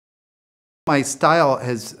My style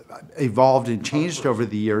has evolved and changed over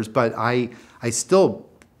the years, but I still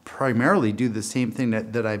primarily do the same thing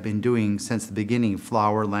that I've been doing since the beginning,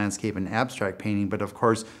 flower, landscape, and abstract painting, but of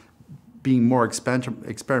course being more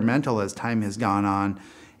experimental as time has gone on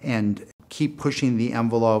and keep pushing the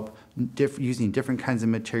envelope, using different kinds of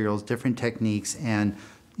materials, different techniques, and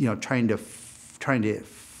trying to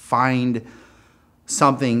find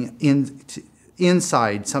something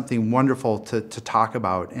inside, something wonderful to talk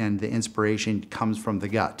about, and the inspiration comes from the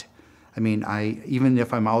gut. I mean, even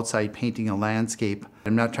if I'm outside painting a landscape,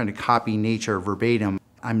 I'm not trying to copy nature verbatim.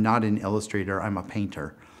 I'm not an illustrator, I'm a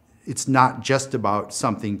painter. It's not just about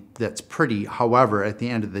something that's pretty. However, at the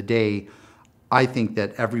end of the day, I think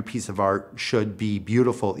that every piece of art should be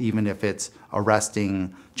beautiful, even if it's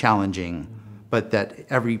arresting, challenging, but that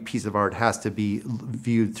every piece of art has to be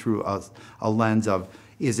viewed through a lens of,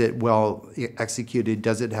 is it well executed?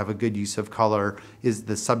 Does it have a good use of color? Is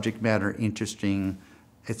the subject matter interesting?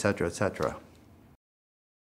 Et cetera, et cetera.